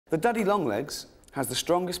The daddy longlegs has the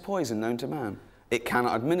strongest poison known to man. It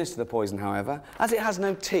cannot administer the poison, however, as it has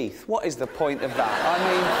no teeth. What is the point of that?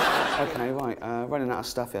 I mean... OK, right, running out of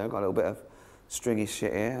stuff here. I've got a little bit of stringy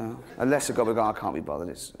shit here. Unless I've got to go, I can't be bothered.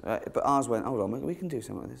 It's, but ours went, hold on, we can do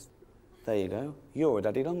something with this. There you go. You're a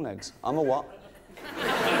daddy longlegs. I'm a what?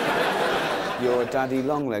 You're a daddy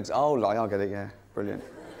longlegs. Oh, I'll get it, yeah. Brilliant.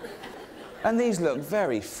 And these look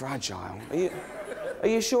very fragile. Are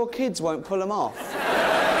you sure kids won't pull them off?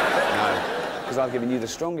 No. Because I've given you the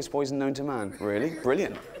strongest poison known to man. Really?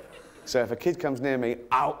 Brilliant. So if a kid comes near me,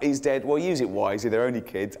 ow, he's dead. Well, use it wisely, they're only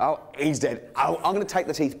kids. Oh, he's dead. Ow, I'm going to take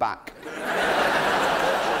the teeth back.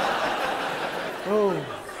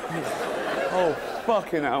 Oh,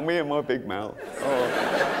 fucking hell, me and my big mouth.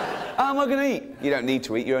 Oh. How am I going to eat? You don't need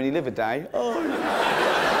to eat, you only live a day. Oh.